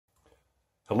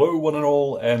Hello one and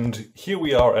all, and here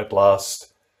we are at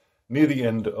last, near the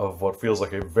end of what feels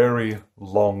like a very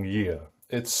long year.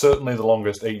 It's certainly the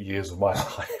longest 8 years of my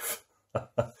life.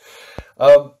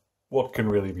 What can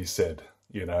really be said?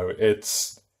 You know,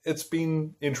 it's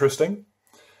been interesting.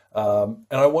 And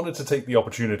I wanted to take the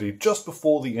opportunity just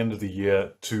before the end of the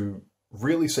year to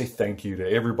really say thank you to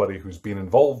everybody who's been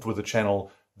involved with the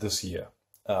channel this year.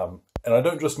 And I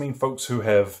don't just mean folks who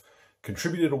have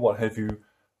contributed or what have you.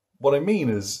 What I mean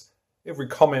is every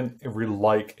comment, every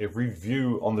like, every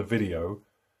view on the video,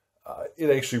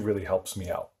 it actually really helps me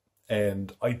out.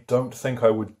 And I don't think I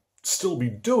would still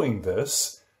be doing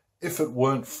this if it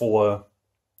weren't for,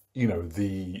 you know,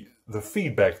 the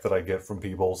feedback that I get from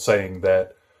people saying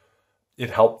that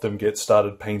it helped them get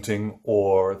started painting,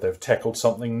 or they've tackled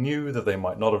something new that they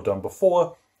might not have done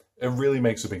before. It really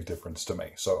makes a big difference to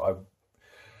me. So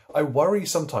I worry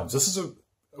sometimes. This is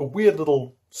a weird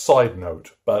little side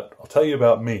note, but I'll tell you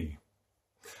about me.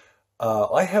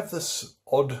 I have this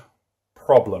odd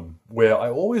problem where I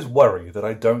always worry that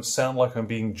I don't sound like I'm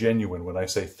being genuine when I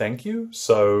say thank you,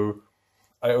 so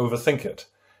I overthink it.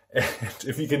 And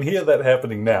if you can hear that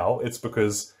happening now, it's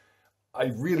because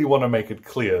I really want to make it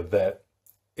clear that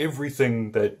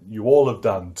everything that you all have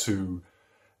done to,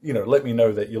 you know, let me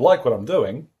know that you like what I'm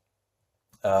doing,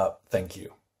 thank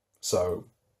you. So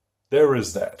there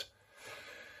is that.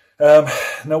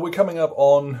 Now we're coming up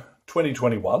on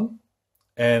 2021,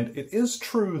 and it is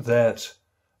true that,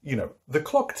 you know, the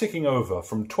clock ticking over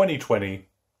from 2020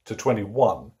 to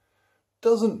 21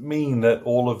 doesn't mean that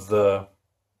all of the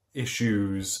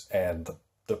issues and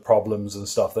the problems and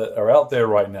stuff that are out there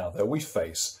right now that we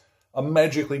face are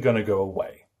magically going to go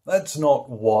away. That's not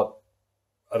what,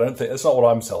 that's not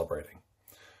what I'm celebrating.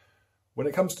 When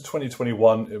it comes to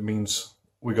 2021, it means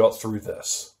we got through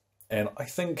this. And I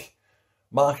think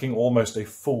marking almost a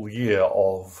full year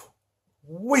of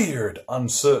weird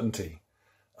uncertainty,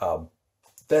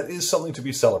 that is something to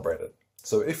be celebrated.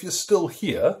 So if you're still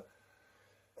here,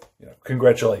 you know,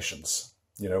 congratulations.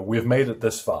 You know, we've made it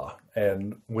this far,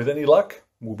 and with any luck,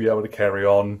 we'll be able to carry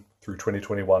on through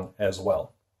 2021 as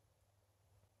well.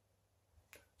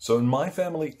 So in my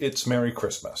family, it's Merry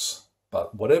Christmas.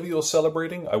 But whatever you're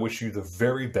celebrating, I wish you the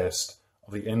very best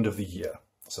of the end of the year.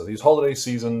 So these holiday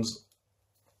seasons,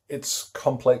 it's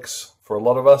complex for a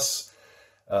lot of us.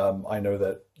 I know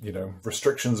that, you know,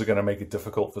 restrictions are going to make it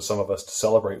difficult for some of us to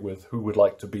celebrate with who we'd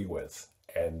like to be with.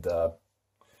 And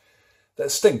that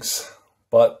stinks.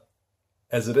 But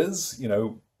as it is, you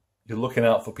know, you're looking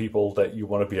out for people that you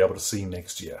want to be able to see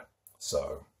next year.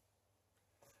 So,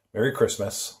 Merry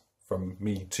Christmas from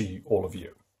me to all of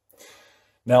you.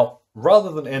 Now,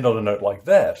 rather than end on a note like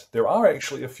that, there are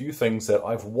actually a few things that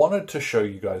I've wanted to show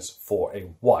you guys for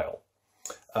a while.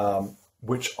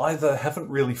 Which either haven't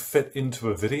really fit into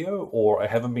a video, or I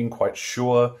haven't been quite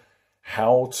sure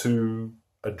how to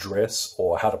address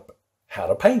or how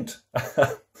to paint.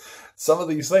 Some of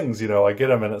these things, you know, I get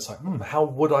them and it's like, how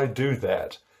would I do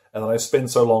that? And then I spend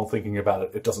so long thinking about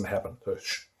it, it doesn't happen.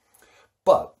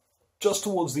 But just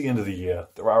towards the end of the year,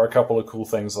 there are a couple of cool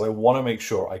things that I want to make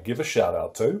sure I give a shout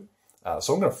out to.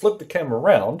 So I'm going to flip the camera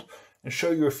around and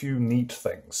show you a few neat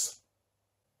things.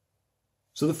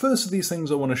 So the first of these things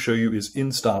I want to show you is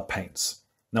Instar paints.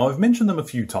 Now I've mentioned them a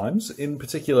few times. In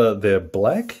particular, their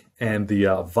black and the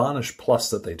varnish plus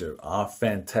that they do are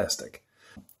fantastic.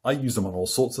 I use them on all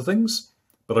sorts of things,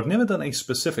 but I've never done a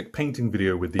specific painting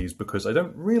video with these because I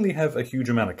don't really have a huge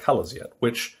amount of colors yet,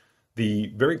 which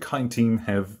the very kind team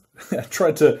have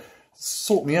tried to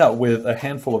sort me out with a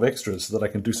handful of extras so that I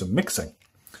can do some mixing.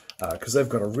 Because they've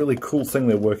got a really cool thing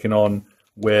they're working on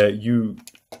where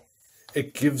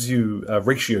it gives you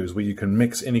ratios where you can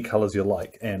mix any colors you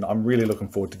like, and I'm really looking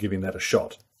forward to giving that a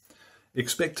shot.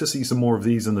 Expect to see some more of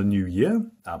these in the new year.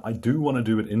 I do want to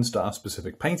do an Instar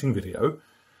specific painting video,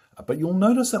 but you'll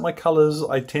notice that my colors,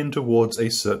 I tend towards a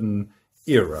certain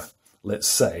era, let's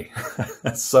say.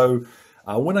 So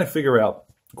when I figure out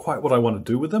quite what I want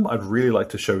to do with them, I'd really like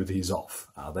to show these off.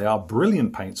 They are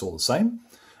brilliant paints all the same.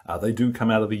 They do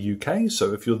come out of the UK,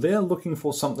 so if you're there looking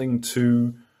for something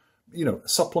to, you know,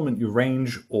 supplement your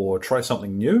range or try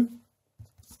something new,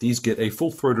 these get a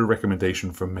full-throated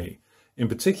recommendation from me. In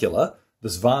particular,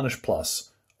 this Varnish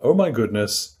Plus. Oh my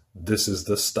goodness, this is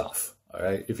the stuff. All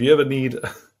right, if you ever need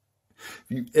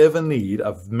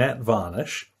a matte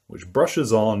varnish which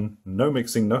brushes on, no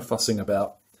mixing, no fussing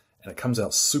about, and it comes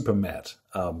out super matte,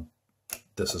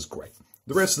 this is great.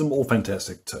 The rest of them all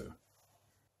fantastic too.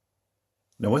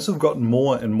 Now, as I've gotten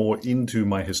more and more into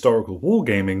my historical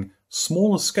wargaming,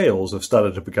 smaller scales have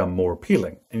started to become more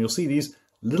appealing, and you'll see these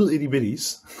little itty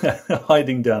bitties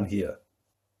hiding down here.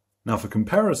 Now, for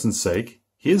comparison's sake,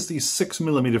 Here's these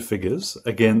 6mm figures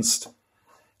against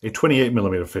a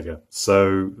 28mm figure.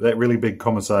 So that really big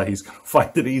commissar, he's going to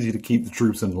find it easy to keep the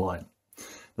troops in line.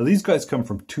 Now these guys come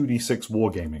from 2D6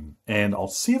 Wargaming, and I'll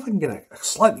see if I can get a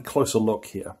slightly closer look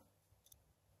here.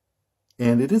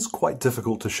 And it is quite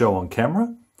difficult to show on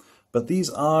camera, but these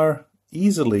are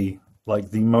easily like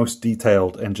the most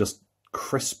detailed and just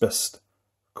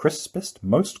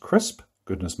most crisp,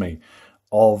 goodness me,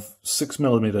 of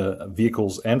 6mm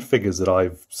vehicles and figures that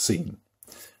I've seen.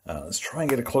 Let's try and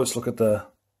get a close look at the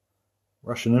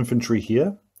Russian infantry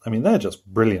here. I mean, they're just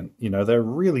brilliant. You know, they're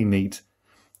really neat.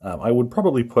 I would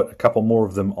probably put a couple more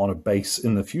of them on a base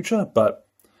in the future, but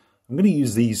I'm going to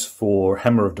use these for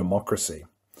Hammer of Democracy,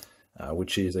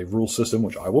 which is a rule system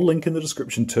which I will link in the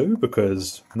description too,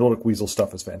 because Nordic Weasel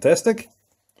stuff is fantastic.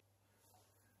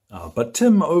 But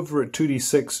Tim over at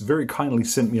 2D6 very kindly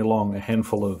sent me along a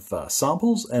handful of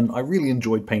samples, and I really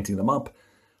enjoyed painting them up.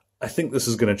 I think this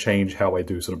is going to change how I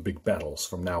do sort of big battles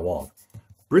from now on.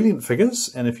 Brilliant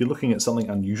figures, and if you're looking at something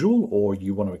unusual or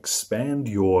you want to expand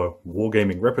your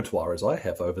wargaming repertoire as I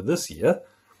have over this year,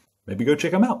 maybe go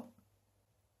check them out.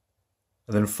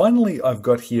 And then finally I've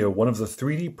got here one of the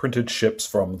 3D printed ships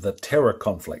from the Terror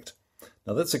conflict.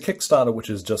 Now that's a Kickstarter which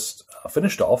is just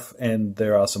finished off, and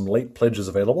there are some late pledges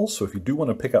available, so if you do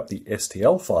want to pick up the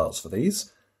STL files for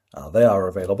these, they are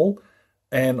available.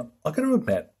 And I'm going to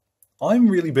admit, I'm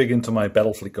really big into my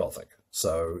Battlefleet Gothic,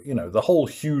 so, you know, the whole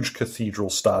huge cathedral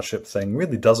starship thing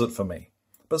really does it for me.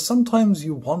 But sometimes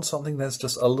you want something that's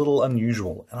just a little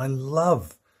unusual, and I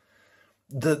love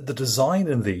the design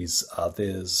in these.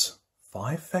 There's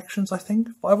 5 factions, I think,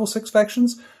 5 or 6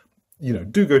 factions. You know,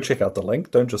 do go check out the link,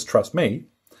 don't just trust me.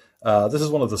 This is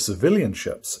one of the civilian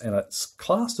ships, and it's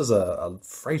classed as a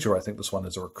freighter. I think this one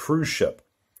is, or a cruise ship.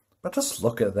 But just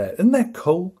look at that, isn't that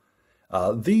cool?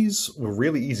 These were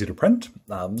really easy to print.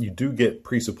 You do get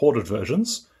pre-supported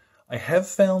versions. I have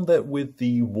found that with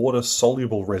the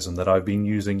water-soluble resin that I've been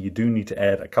using, you do need to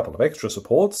add a couple of extra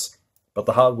supports, but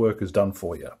the hard work is done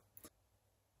for you.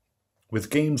 With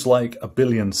games like A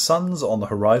Billion Suns on the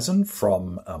horizon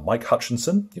from Mike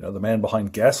Hutchinson, you know, the man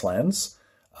behind Gaslands,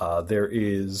 there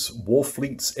is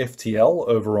Warfleet's FTL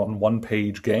over on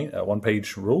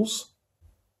one-page rules,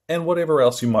 and whatever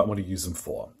else you might want to use them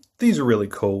for. These are really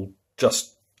cool.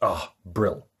 Just,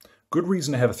 brill. Good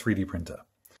reason to have a 3D printer.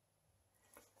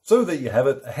 So there you have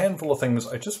it, a handful of things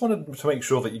I just wanted to make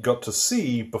sure that you got to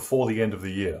see before the end of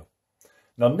the year.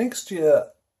 Now next year,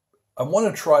 I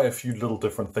want to try a few little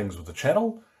different things with the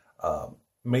channel.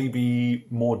 Maybe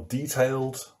more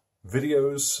detailed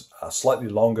videos, slightly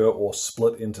longer or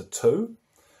split into 2.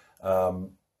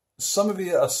 Some of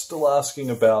you are still asking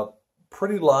about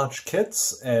pretty large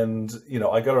kits, and, you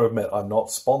know, I got to admit, I'm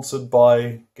not sponsored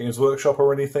by Games Workshop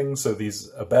or anything, so these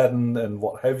Abaddon and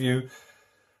what have you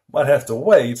might have to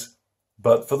wait.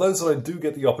 But for those that I do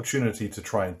get the opportunity to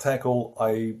try and tackle,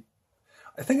 I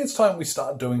think it's time we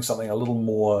start doing something a little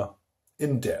more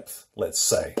in-depth, let's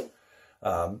say.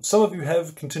 Some of you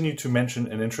have continued to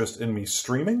mention an interest in me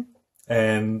streaming,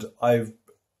 and I'd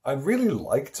really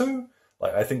like to.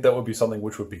 Like, I think that would be something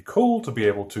which would be cool to be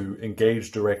able to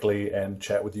engage directly and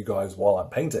chat with you guys while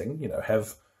I'm painting. You know,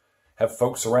 have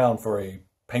folks around for a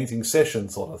painting session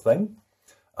sort of thing.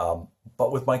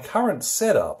 But with my current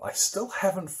setup, I still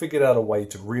haven't figured out a way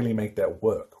to really make that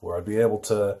work, where I'd be able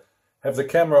to have the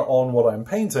camera on what I'm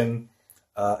painting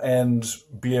and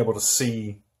be able to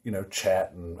see, you know,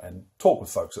 chat and talk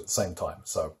with folks at the same time.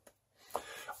 So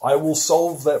I will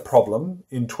solve that problem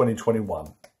in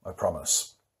 2021, I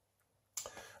promise.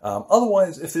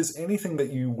 Otherwise, if there's anything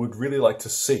that you would really like to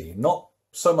see, not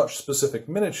so much specific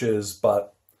miniatures,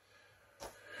 but,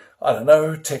 I don't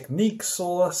know, techniques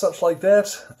or such like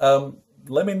that,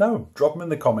 let me know. Drop them in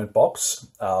the comment box.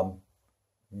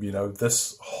 You know,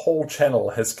 this whole channel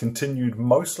has continued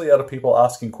mostly out of people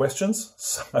asking questions,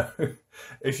 so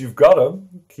if you've got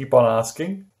them, keep on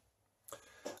asking.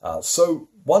 So,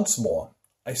 once more,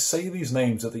 I say these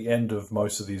names at the end of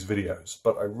most of these videos,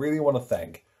 but I really want to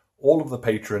thank all of the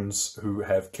patrons who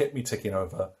have kept me ticking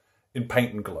over in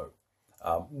Paint and Glue.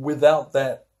 Without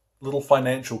that little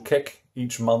financial kick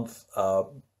each month,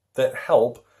 that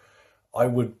help, I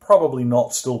would probably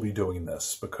not still be doing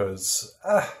this, because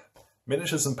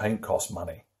miniatures and paint cost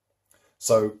money.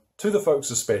 So, to the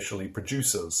folks especially,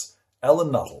 producers,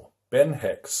 Alan Nuttall, Ben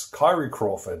Hicks, Kyrie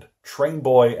Crawford,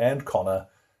 Trainboy and Connor,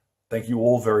 thank you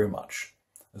all very much.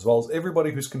 As well as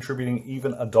everybody who's contributing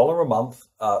even $1 a month,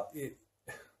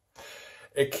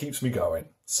 it keeps me going.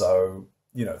 So,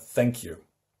 you know, thank you.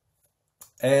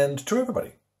 And to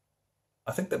everybody,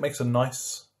 I think that makes a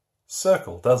nice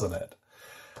circle, doesn't it?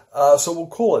 So we'll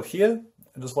call it here.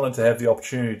 I just wanted to have the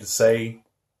opportunity to say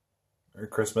Merry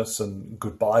Christmas and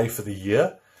goodbye for the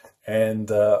year, and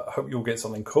hope you'll get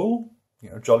something cool.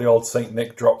 Jolly old Saint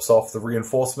Nick drops off the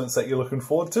reinforcements that you're looking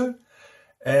forward to,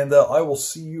 and I will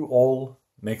see you all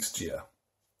next year.